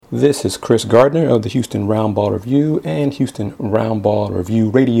This is Kris Gardner of the Houston Roundball Review and Houston Roundball Review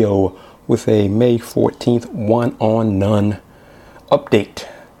Radio with a May 14th one on none update.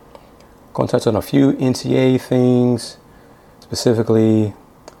 Going to touch on a few NCAA things, specifically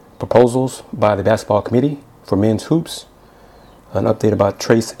proposals by the basketball committee for men's hoops, an update about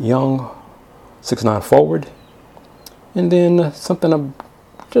Trace Young, 6'9" forward, and then something I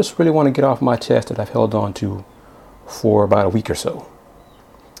just really want to get off my chest that I've held on to for about a week or so.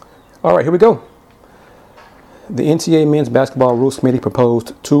 All right, here we go. The NCAA Men's Basketball Rules Committee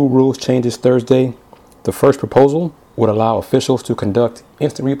proposed two rules changes Thursday. The first proposal would allow officials to conduct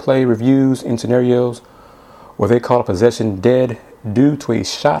instant replay reviews in scenarios where they call a possession dead due to a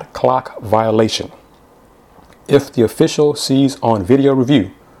shot clock violation. If the official sees on video review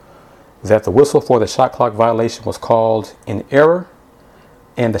that the whistle for the shot clock violation was called in error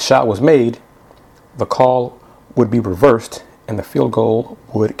and the shot was made, the call would be reversed and the field goal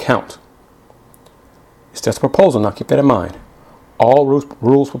would count. It's just a proposal, now keep that in mind. All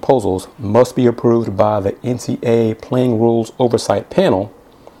rules proposals must be approved by the NCAA Playing Rules Oversight Panel,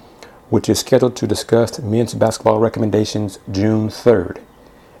 which is scheduled to discuss men's basketball recommendations June 3rd.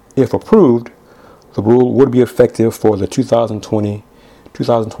 If approved, the rule would be effective for the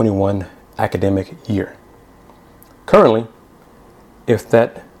 2020-2021 academic year. Currently, if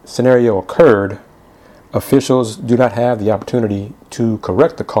that scenario occurred, officials do not have the opportunity to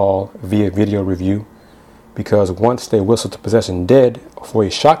correct the call via video review because once they whistle to possession dead for a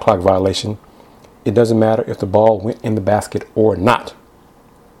shot clock violation, it doesn't matter if the ball went in the basket or not.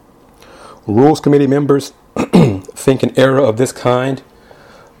 Rules committee members think an error of this kind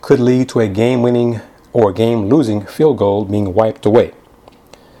could lead to a game-winning or game-losing field goal being wiped away.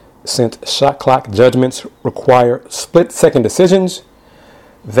 Since shot clock judgments require split-second decisions,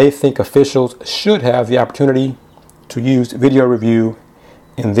 they think officials should have the opportunity to use video review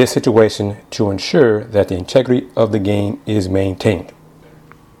in this situation to ensure that the integrity of the game is maintained.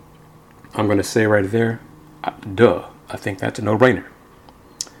 I'm going to say right there, duh, I think that's a no-brainer.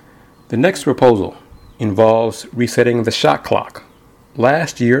 The next proposal involves resetting the shot clock.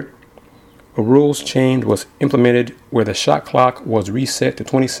 Last year, a rules change was implemented where the shot clock was reset to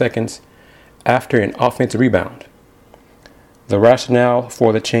 20 seconds after an offensive rebound. The rationale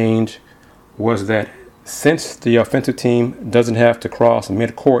for the change was that since the offensive team doesn't have to cross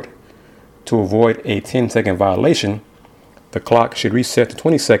midcourt to avoid a 10-second violation, the clock should reset to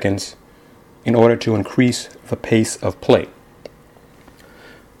 20 seconds in order to increase the pace of play.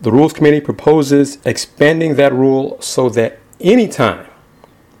 The Rules Committee proposes expanding that rule so that anytime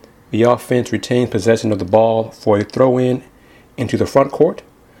the offense retains possession of the ball for a throw-in into the front court,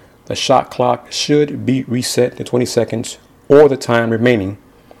 the shot clock should be reset to 20 seconds or the time remaining,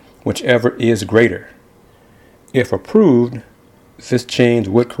 whichever is greater. If approved, this change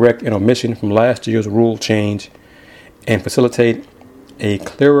would correct an omission from last year's rule change and facilitate a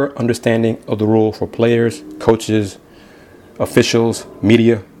clearer understanding of the rule for players, coaches, officials,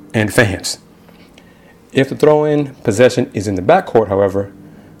 media, and fans. If the throw-in possession is in the backcourt, however,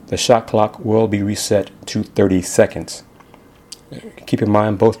 the shot clock will be reset to 30 seconds. Keep in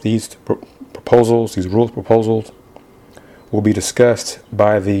mind both these rules proposals, will be discussed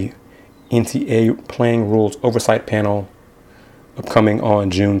by the NCAA Playing Rules Oversight Panel upcoming on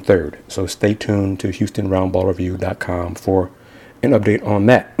June 3rd. So stay tuned to HoustonRoundballReview.com for an update on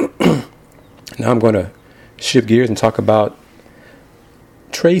that. Now I'm going to shift gears and talk about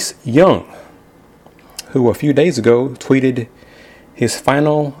Trace Young, who a few days ago tweeted his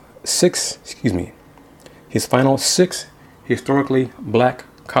final six historically black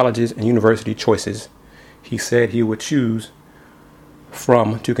colleges and university choices he said he would choose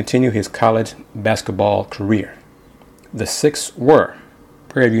from to continue his college basketball career. The six were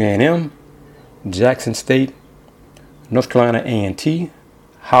Prairie View A&M, Jackson State, North Carolina A&T,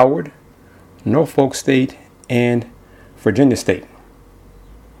 Howard, Norfolk State, and Virginia State.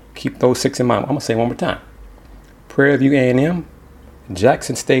 Keep those six in mind. I'm going to say it one more time. Prairie View A&M,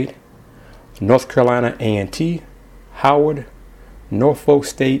 Jackson State, North Carolina A&T, Howard, Norfolk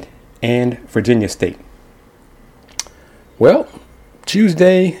State, and Virginia State. Well,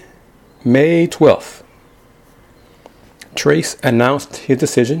 Tuesday, May 12th, Trace announced his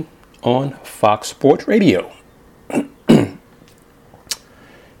decision on Fox Sports Radio.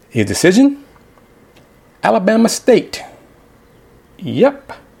 His decision? Alabama State.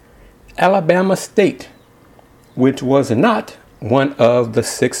 Yep, Alabama State, which was not one of the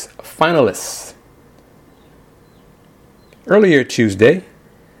six finalists. Earlier Tuesday,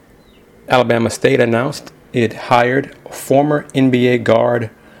 Alabama State announced it hired former NBA guard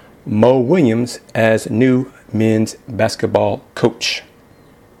Mo Williams as new men's basketball coach.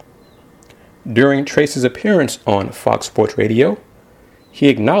 During Trace's appearance on Fox Sports Radio, he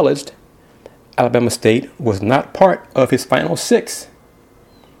acknowledged Alabama State was not part of his Final Six.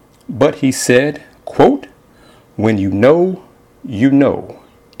 But he said, quote, "When you know,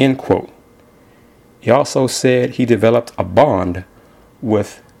 end quote. He also said he developed a bond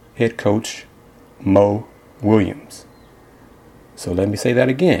with head coach Mo Williams. So let me say that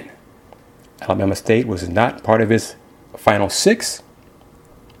again. Alabama State was not part of his Final Six.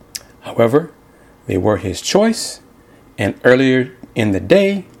 However, they were his choice, and earlier in the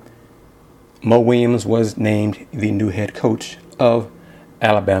day, Mo Williams was named the new head coach of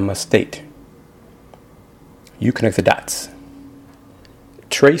Alabama State. You connect the dots.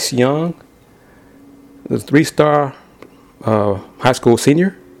 Trace Young, the three-star high school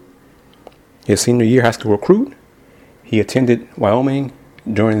senior, his senior year high school recruit. He attended Wyoming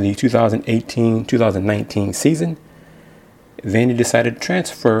during the 2018-2019 season. Then he decided to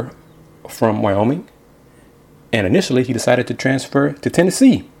transfer from Wyoming, and initially he decided to transfer to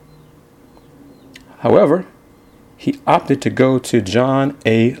Tennessee. However, he opted to go to John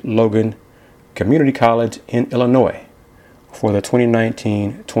A. Logan Community College in Illinois for the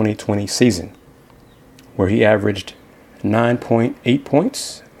 2019-2020 season, where he averaged 9.8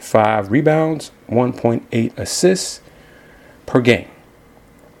 points, 5 rebounds, 1.8 assists per game.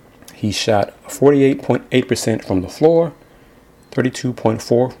 He shot 48.8% from the floor,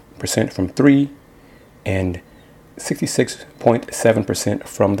 32.4% from three, and 66.7%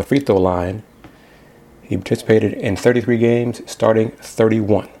 from the free throw line. He participated in 33 games, starting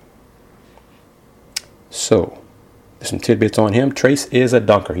 31. So, there's some tidbits on him. Trace is a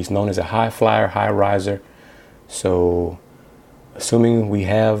dunker. He's known as a high flyer, high riser. So, assuming we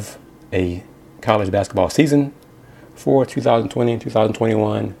have a college basketball season for 2020 and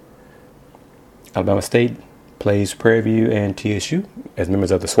 2021, Alabama State plays Prairie View and TSU as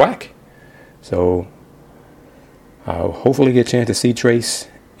members of the SWAC. So, I'll hopefully get a chance to see Trace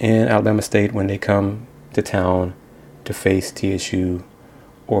and Alabama State when they come to town to face TSU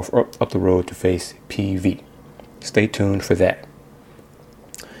or up the road to face PV. Stay tuned for that.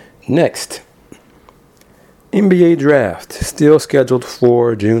 Next, NBA draft still scheduled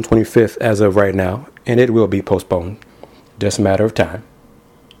for June 25th as of right now, and it will be postponed. Just a matter of time.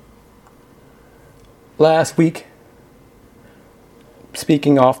 Last week,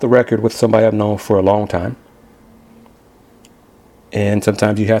 speaking off the record with somebody I've known for a long time, and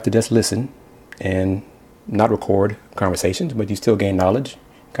sometimes you have to just listen and not record conversations, but you still gain knowledge.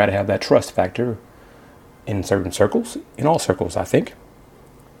 Got to have that trust factor in certain circles, in all circles, I think.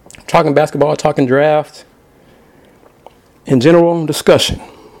 Talking basketball, talking draft, in general discussion.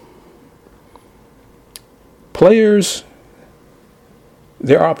 Players,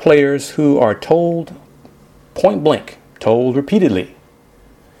 there are players who are told point blank, told repeatedly,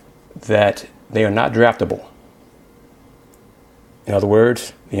 that they are not draftable. In other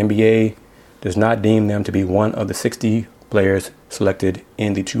words, the NBA does not deem them to be one of the 60 players selected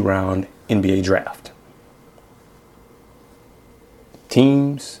in the 2-round NBA draft.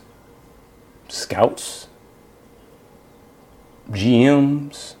 Teams, scouts,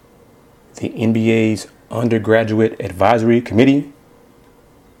 GMs, the NBA's undergraduate advisory committee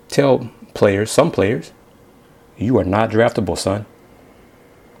tell players, some players, you are not draftable, son.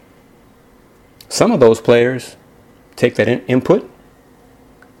 Some of those players take that input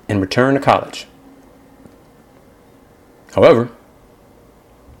and return to college. However,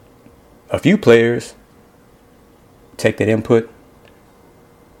 a few players take that input,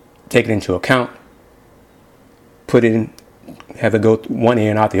 take it into account, put it in, have it go one ear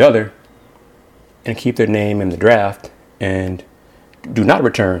and out the other, and keep their name in the draft and do not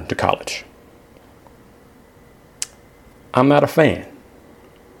return to college. I'm not a fan.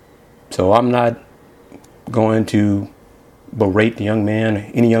 So I'm not going to berate the young man,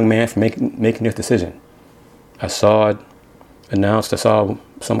 any young man, for making this decision. I saw it announced. I saw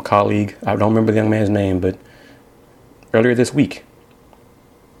some colleague, I don't remember the young man's name, but earlier this week,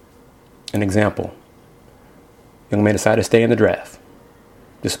 an example. Young man decided to stay in the draft,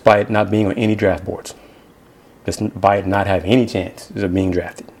 despite not being on any draft boards, despite not having any chance of being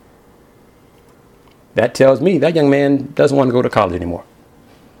drafted. That tells me that young man doesn't want to go to college anymore.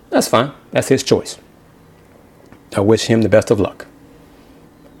 That's fine. That's his choice. I wish him the best of luck.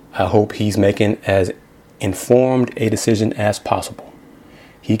 I hope he's making as informed a decision as possible.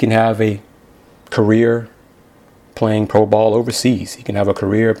 He can have a career playing pro ball overseas. He can have a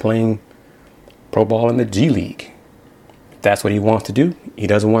career playing pro ball in the G League. If that's what he wants to do, he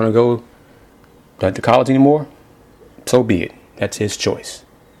doesn't want to go to college anymore, so be it. That's his choice.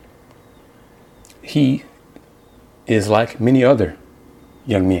 He is like many other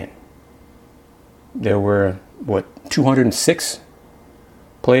young men. there were, 206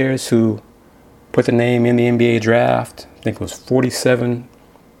 players who put the name in the NBA draft. I think it was 47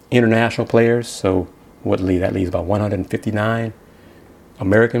 international players. So that leaves about 159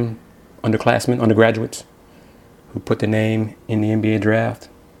 American underclassmen, undergraduates, who put the name in the NBA draft.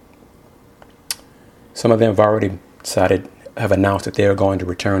 Some of them have announced that they're going to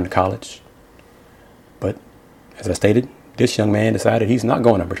return to college. But as I stated, this young man decided he's not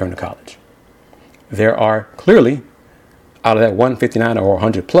going to return to college. There are clearly, out of that 159 or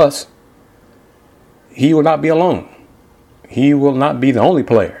 100 plus, he will not be alone. He will not be the only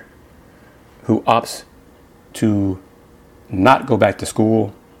player who opts to not go back to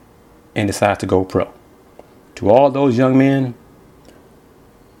school and decides to go pro. To all those young men,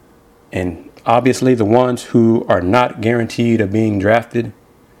 and obviously the ones who are not guaranteed of being drafted,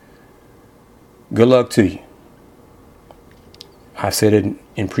 good luck to you. I've said it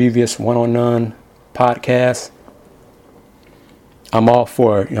in previous one-on-none podcasts. I'm all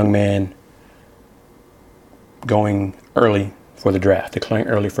for a young man going early for the draft, declaring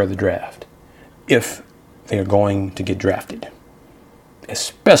early for the draft, if they're going to get drafted,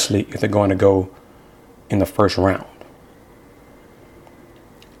 especially if they're going to go in the first round.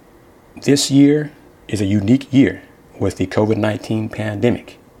 This year is a unique year with the COVID-19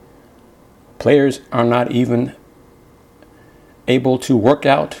 pandemic. Players are not even able to work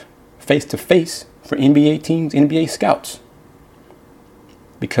out face-to-face for NBA teams, NBA scouts,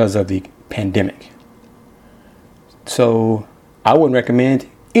 because of the pandemic. So I wouldn't recommend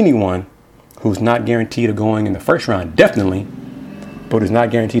anyone who's not guaranteed of going in the first round, definitely, but who's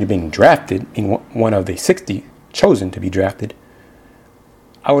not guaranteed of being drafted, being one of the 60 chosen to be drafted.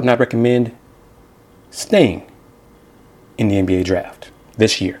 I would not recommend staying in the NBA draft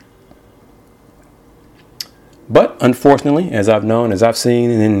this year. But unfortunately, as I've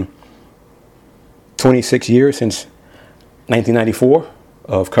seen in 26 years since 1994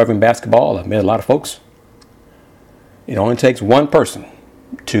 of covering basketball, I've met a lot of folks. It only takes one person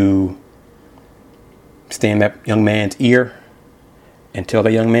to stay in that young man's ear and tell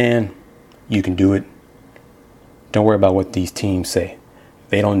that young man, you can do it. Don't worry about what these teams say.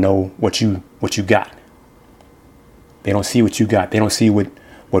 They don't know what you got. They don't see what you got. They don't see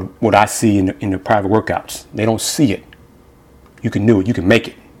what I see in the private workouts. They don't see it. You can do it. You can make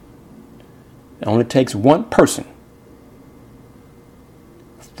it. It only takes one person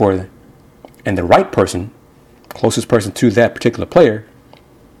and the right person, closest person to that particular player,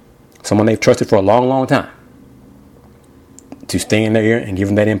 someone they've trusted for a long, long time, to stay in their ear and give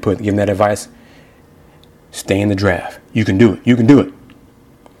them that input, give them that advice. Stay in the draft. You can do it. You can do it.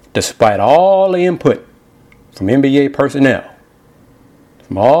 Despite all the input from NBA personnel,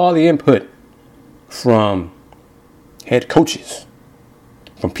 from all the input from head coaches,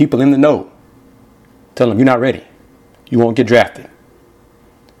 from people in the know, tell them you're not ready. You won't get drafted.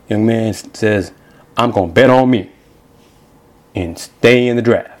 Young man says, I'm going to bet on me and stay in the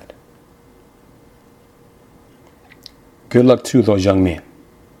draft. Good luck to those young men.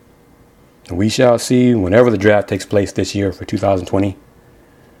 And we shall see whenever the draft takes place this year for 2020.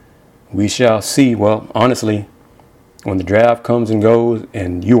 We shall see, well, honestly, when the draft comes and goes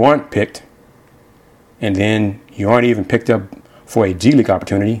and you aren't picked, and then you aren't even picked up for a G League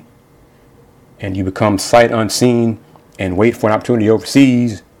opportunity, and you become sight unseen and wait for an opportunity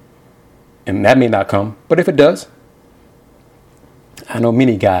overseas, and that may not come, but if it does, I know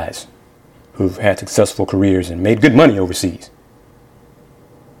many guys who've had successful careers and made good money overseas.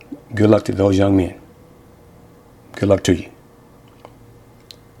 Good luck to those young men. Good luck to you.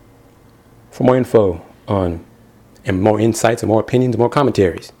 For more info on and more insights and more opinions and more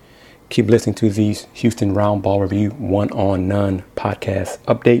commentaries, keep listening to these Houston Roundball Review one-on-none podcast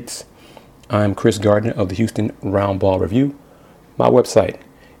updates. I'm Kris Gardner of the Houston Roundball Review. My website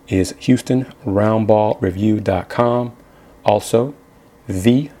is HoustonRoundballReview.com. Also,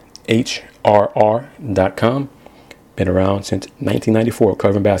 thehrr.com. Been around since 1994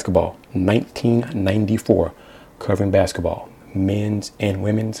 covering basketball. 1994 covering basketball. Men's and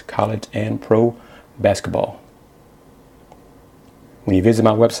women's college and pro basketball. When you visit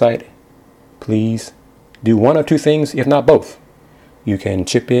my website, please do one of two things, if not both. You can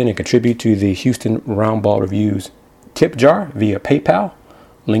chip in and contribute to the Houston Roundball Review's tip jar via PayPal.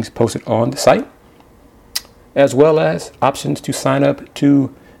 Links posted on the site, as well as options to sign up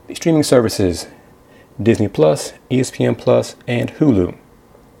to the streaming services Disney Plus, ESPN Plus, and Hulu.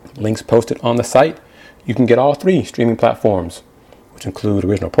 Links posted on the site. You can get all three streaming platforms, which include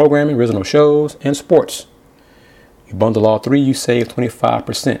original programming, original shows, and sports. You bundle all three, you save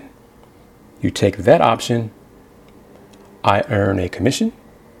 25%. You take that option, I earn a commission.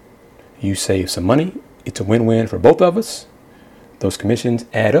 You save some money. It's a win-win for both of us. Those commissions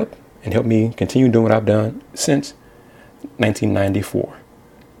add up and help me continue doing what I've done since 1994.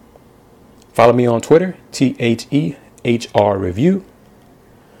 Follow me on Twitter, THEHR Review.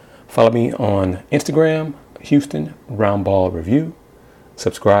 Follow me on Instagram, Houston Roundball Review.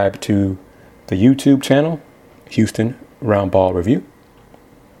 Subscribe to the YouTube channel, Houston Roundball Review.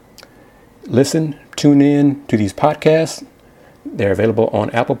 Listen, tune in to these podcasts. They're available on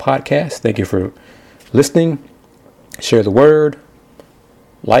Apple Podcasts. Thank you for listening. Share the word.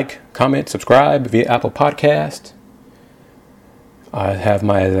 Like, comment, subscribe via Apple Podcast. I have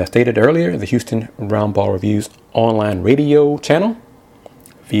as I stated earlier, the Houston Roundball Review's online radio channel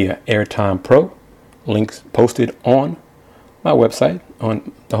via Airtime Pro. Links posted on my website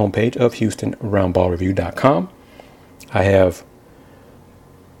on the homepage of HoustonRoundballReview.com. I have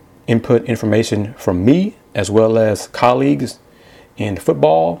input information from me as well as colleagues in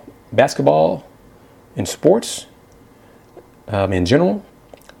football, basketball, and sports in general,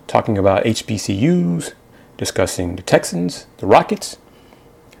 talking about HBCUs, discussing the Texans, the Rockets.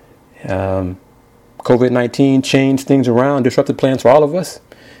 COVID-19 changed things around, disrupted plans for all of us,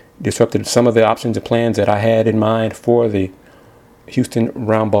 disrupted some of the options and plans that I had in mind for the Houston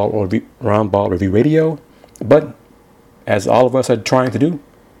Roundball Review Radio. But as all of us are trying to do,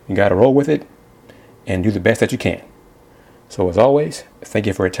 you got to roll with it and do the best that you can. So as always, thank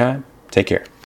you for your time. Take care.